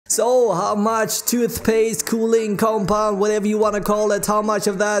So how much toothpaste, cooling compound, whatever you want to call it, how much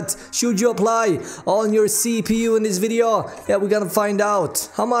of that should you apply on your CPU in this video? Yeah, we're gonna find out.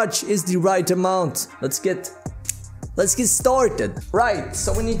 How much is the right amount? Let's get started. Right,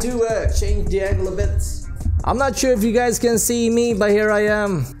 so we need to change the angle a bit. I'm not sure if you guys can see me, but here I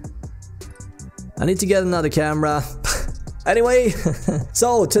am. I need to get another camera. Anyway,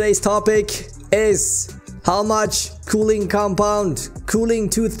 so today's topic is how much cooling compound, cooling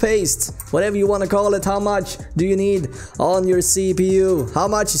toothpaste, whatever you want to call it, how much do you need on your CPU? How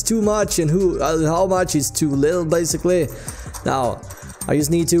much is too much and how much is too little, basically. Now, I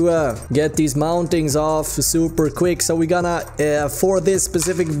just need to get these mountings off super quick. So we're gonna, for this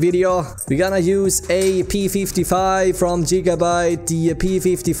specific video, we're gonna use a P55 from Gigabyte, the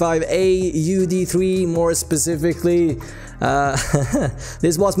P55A UD3 more specifically.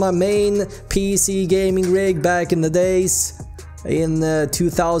 This was my main PC gaming rig back in the days, in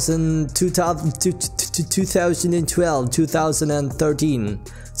 2012, 2013,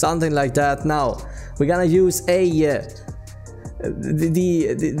 something like that. Now we're gonna use a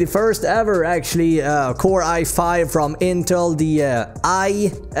the first ever actually Core i5 from Intel, the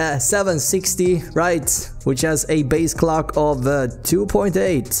i760, right, which has a base clock of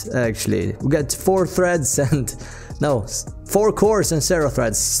 2.8. actually. We got 4 threads and no, 4 cores and 0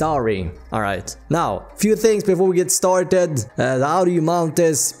 threads, sorry. Alright, now, few things before we get started. How do you mount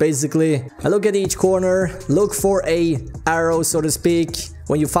this? Basically, I look at each corner, look for a arrow, so to speak.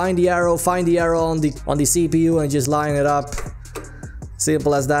 When you find the arrow on the CPU and just line it up.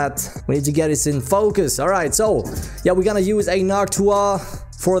 Simple as that. We need to get it in focus. Alright, so, yeah, we're gonna use a Noctua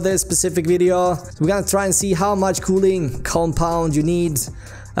for this specific video. We're gonna try and see how much cooling compound you need.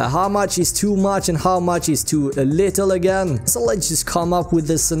 How much is too much and how much is too little again. So let's just come up with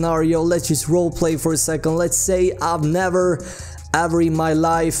this scenario. Let's just roleplay for a second. Let's say I've never ever in my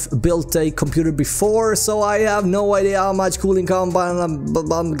life built a computer before, so I have no idea how much cooling compound I'm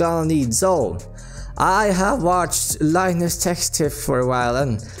gonna need. So I have watched Linus Tech Tip for a while,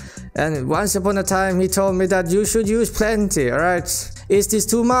 and once upon a time he told me that you should use plenty. Alright, is this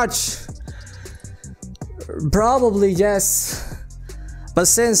too much? Probably yes. But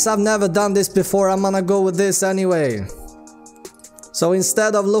since I've never done this before, I'm gonna go with this anyway. So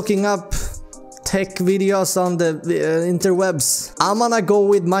instead of looking up tech videos on the interwebs, I'm gonna go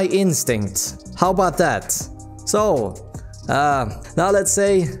with my instinct. How about that? So, now let's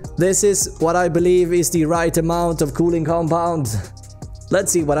say this is what I believe is the right amount of cooling compound.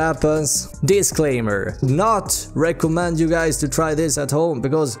 Let's see what happens. Disclaimer, not recommend you guys to try this at home,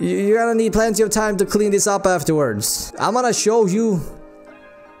 because you're gonna need plenty of time to clean this up afterwards. I'm gonna show you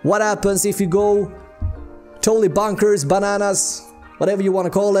what happens if you go totally bonkers, bananas, whatever you want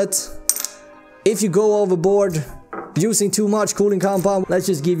to call it. If you go overboard using too much cooling compound. Let's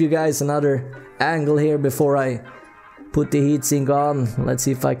just give you guys another angle here before I put the heatsink on. Let's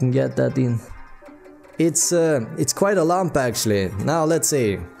see if I can get that in. It's quite a lump actually. Now let's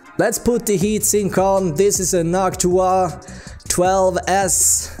see. Let's put the heatsink on. This is a Noctua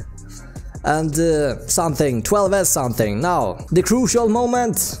 12S and something, 12S something. Now, the crucial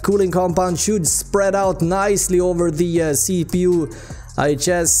moment, cooling compound should spread out nicely over the CPU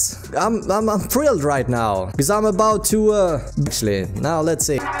IHS. I'm thrilled right now, because I'm about to, actually, now let's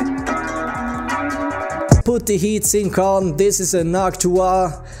see. Put the heatsink on. This is a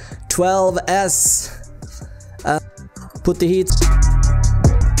Noctua 12S. Put the heat.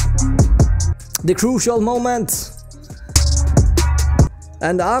 The crucial moment.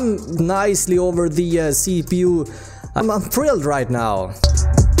 And I'm nicely over the CPU. I'm thrilled right now.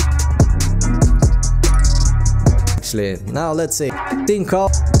 Actually, now let's see. Think on.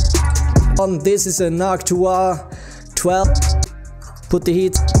 This is a Noctua 12. Put the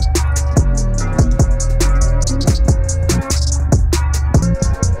heat.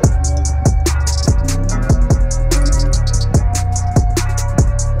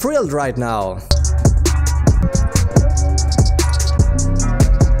 Thrilled right now.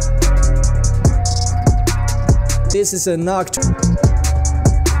 This is a Noctua.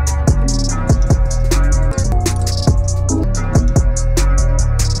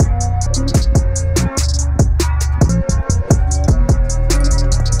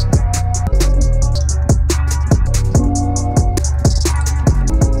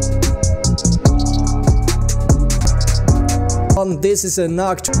 This is a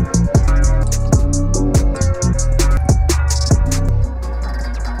Noctua.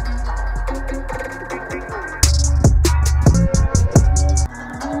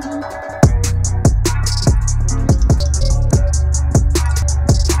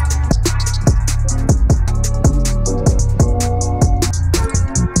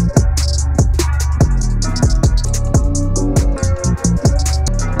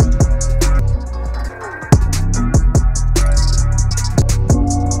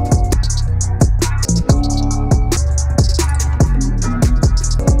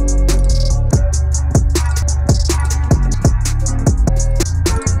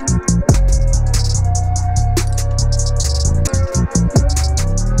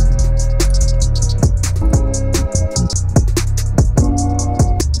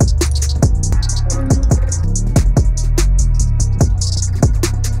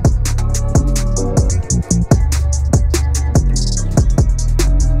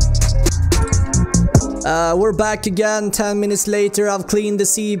 We're back again 10 minutes later. I've cleaned the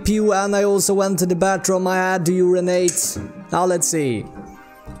CPU and I also went to the bathroom. I had to urinate. Now let's see.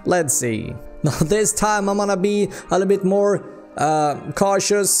 Let's see. Now this time I'm gonna be a little bit more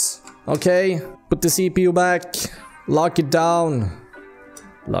cautious. Okay, put the CPU back, lock it down.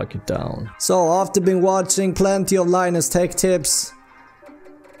 Lock it down. So after been watching plenty of Linus Tech Tips,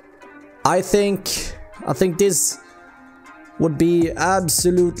 I think this would be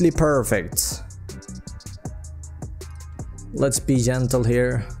absolutely perfect. Let's be gentle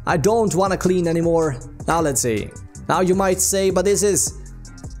here. I don't want to clean anymore. Now let's see. Now you might say, but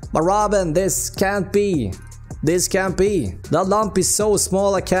Robin, this can't be. This can't be. That lump is so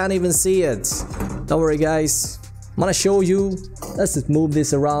small I can't even see it. Don't worry guys. I'm gonna show you. Let's just move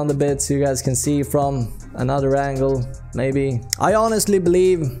this around a bit so you guys can see from another angle, maybe. I honestly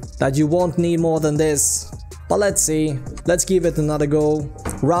believe that you won't need more than this. But let's see. Let's give it another go.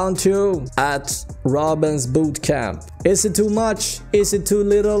 Round 2 at Robin's boot camp. Is it too much? Is it too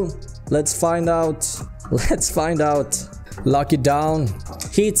little? Let's find out. Let's find out. Lock it down.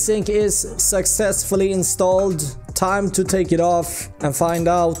 Heatsink is successfully installed. Time to take it off and find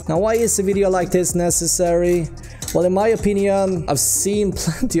out. Now, why is a video like this necessary? Well, in my opinion, I've seen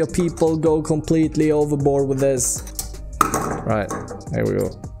plenty of people go completely overboard with this. Right, there we go.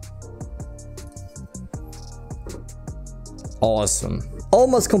 Awesome.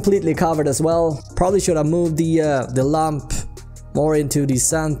 Almost completely covered as well. Probably should have moved the lamp more into the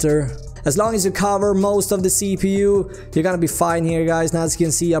center. As long as you cover most of the CPU, you're gonna be fine here, guys. Now, as you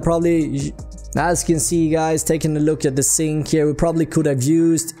can see, as you can see, guys, taking a look at the sink here, we probably could have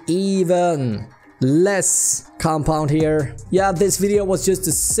used even less compound here. Yeah, this video was just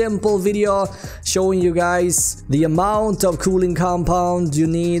a simple video showing you guys the amount of cooling compound you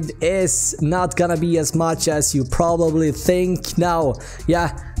need is not gonna be as much as you probably think. Now,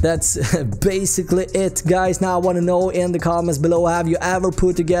 yeah, that's basically it, guys. Now I want to know in the comments below, have you ever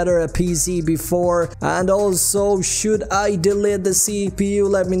put together a PC before? And also, should I delete the CPU?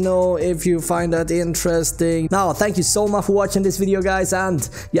 Let me know if you find that interesting. Now, thank you so much for watching this video, guys, and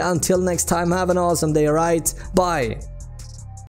yeah, until next time, have an awesome day. Alright, bye.